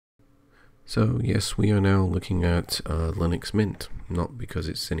So yes, we are now looking at Linux Mint, not because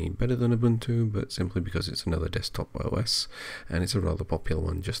it's any better than Ubuntu, but simply because it's another desktop OS, and it's a rather popular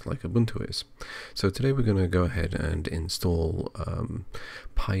one, just like Ubuntu is. So today we're going to go ahead and install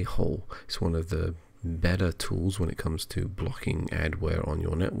Pi-hole. It's one of the better tools when it comes to blocking adware on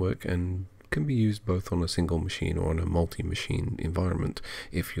your network, and can be used both on a single machine or on a multi-machine environment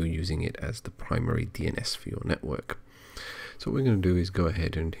if you're using it as the primary DNS for your network. So what we're going to do is go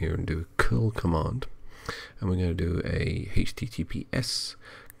ahead and here and do a curl command, and we're going to do a https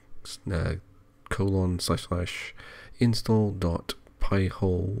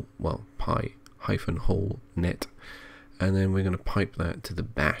 //install.pi-hole, well, pi-hole net, and then we're going to pipe that to the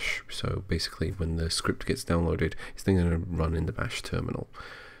bash. So basically when the script gets downloaded, it's then going to run in the bash terminal.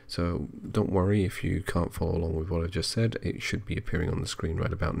 So don't worry if you can't follow along with what I just said, it should be appearing on the screen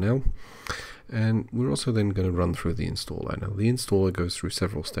right about now. And we're also then going to run through the installer. Now the installer goes through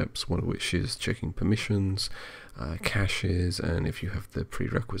several steps, one of which is checking permissions, caches, and if you have the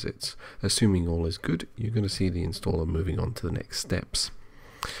prerequisites. Assuming all is good, you're going to see the installer moving on to the next steps.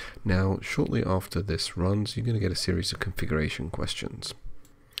 Now shortly after this runs, you're going to get a series of configuration questions.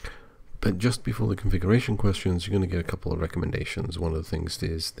 But just before the configuration questions, you're going to get a couple of recommendations. One of the things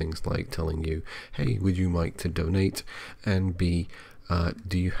is things like telling you, hey, would you like to donate? And B,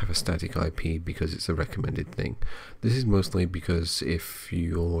 do you have a static IP because it's a recommended thing? This is mostly because if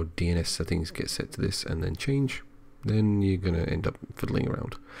your DNS settings get set to this and then change, then you're going to end up fiddling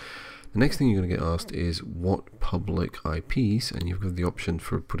around. The next thing you're going to get asked is what public IPs, and you've got the option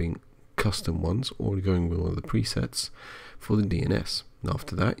for putting custom ones or going with one of the presets for the DNS. And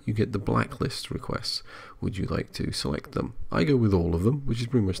after that, you get the blacklist requests. Would you like to select them? I go with all of them, which is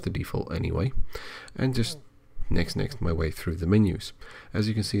pretty much the default anyway, and just next my way through the menus. As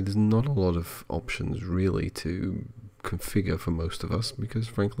you can see, there's not a lot of options really to configure for most of us, because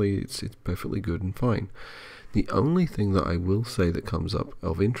frankly it's perfectly good and fine. The only thing that I will say that comes up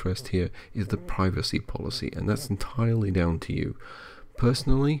of interest here is the privacy policy, and that's entirely down to you.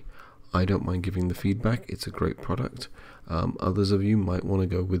 Personally, I don't mind giving the feedback. It's a great product. Others of you might want to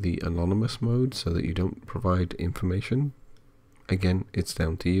go with the anonymous mode so that you don't provide information. Again, it's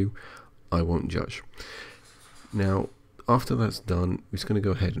down to you. I won't judge. Now, after that's done, we're just going to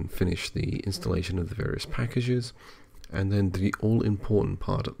go ahead and finish the installation of the various packages, and then the all-important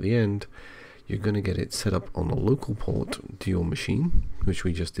part at the end, you're going to get it set up on a local port to your machine, which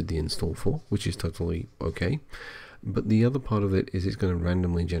we just did the install for, which is totally okay. But the other part of it is it's going to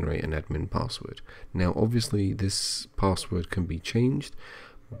randomly generate an admin password. Now obviously this password can be changed,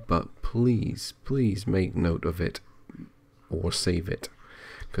 but please make note of it or save it,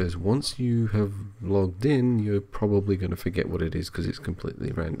 because once you have logged in, you're probably going to forget what it is because it's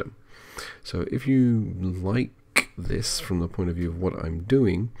completely random. So if you like this from the point of view of what I'm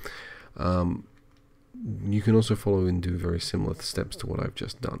doing, you can also follow and do very similar steps to what I've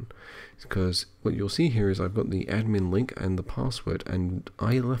just done, because what you'll see here is I've got the admin link and the password, and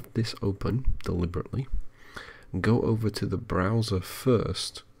I left this open deliberately. Go over to the browser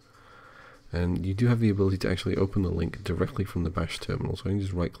first, and you do have the ability to actually open the link directly from the bash terminal, so I can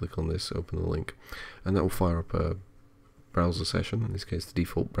just right click on this, open the link, and that will fire up a browser session. In this case the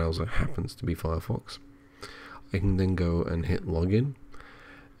default browser happens to be Firefox. I can then go and hit login,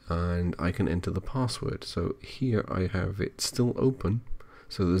 and I can enter the password. So here I have it still open,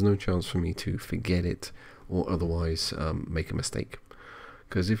 so there's no chance for me to forget it or otherwise make a mistake.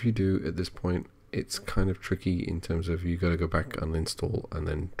 Because if you do at this point, it's kind of tricky in terms of you got to go back, uninstall, and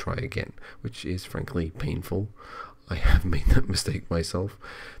then try again, which is frankly painful. I have made that mistake myself,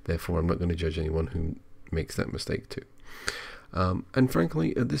 therefore I'm not going to judge anyone who makes that mistake too. And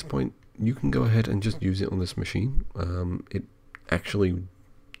frankly, at this point, you can go ahead and just use it on this machine. It actually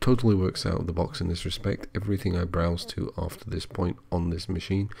totally works out of the box in this respect. Everything I browse to after this point on this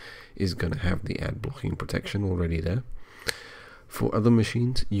machine is going to have the ad blocking protection already there. For other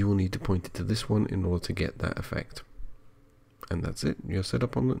machines, you will need to point it to this one in order to get that effect. And that's it. You're set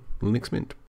up on Linux Mint.